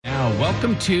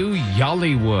Welcome to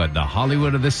Yollywood, the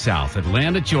Hollywood of the South,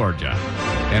 Atlanta, Georgia.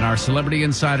 And our celebrity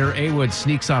insider, A-Wood,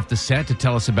 sneaks off the set to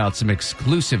tell us about some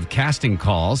exclusive casting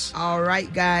calls. All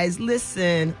right, guys,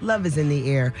 listen, love is in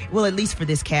the air. Well, at least for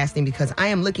this casting, because I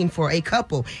am looking for a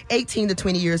couple, 18 to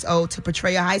 20 years old, to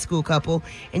portray a high school couple,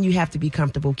 and you have to be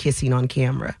comfortable kissing on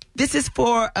camera. This is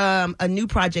for a new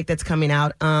project that's coming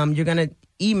out. You're going to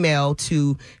email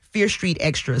to Fear Street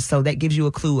Extras, so that gives you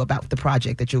a clue about the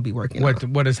project that you'll be working on.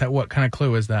 What is that? What kind of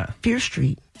clue is that? Fear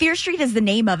Street. Fear Street is the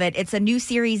name of it. It's a new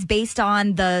series based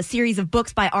on the series of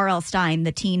books by R.L. Stine,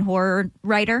 the teen horror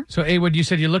writer. So, A-Wood, you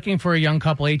said you're looking for a young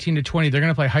couple, 18 to 20. They're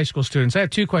going to play high school students. I have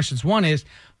two questions. One is,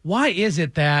 why is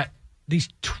it that these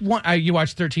you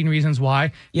watch 13 Reasons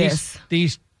Why? Yes.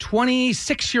 These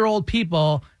 26-year-old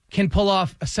people can pull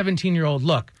off a 17-year-old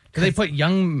look. Do they put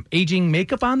young, aging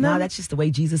makeup on them? No, that's just the way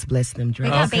Jesus blessed them, Dre.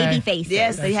 They got baby faces.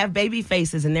 Yes, they have baby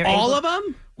faces, and they're all of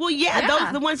them? Well, yeah,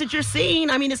 those the ones that you're seeing.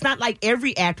 I mean, it's not like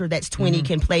every actor that's 20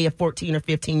 can play a 14 or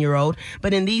 15-year-old,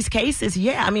 but in these cases,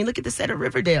 yeah. I mean, look at the set of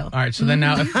Riverdale. All right, so then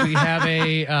now if we have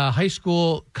a high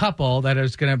school couple that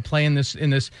is going to play in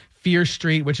this Fear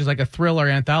Street, which is like a thriller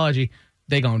anthology,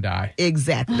 they gonna die.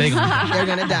 Exactly. They gonna die. They're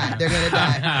gonna die. They're gonna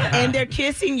die. And they're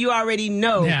kissing, you already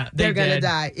know they're gonna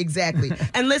die. Exactly.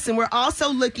 And listen, we're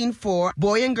also looking for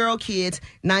boy and girl kids,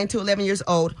 9 to 11 years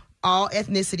old, all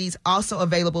ethnicities, also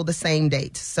available the same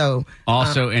date. So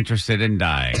Also interested in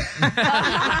dying.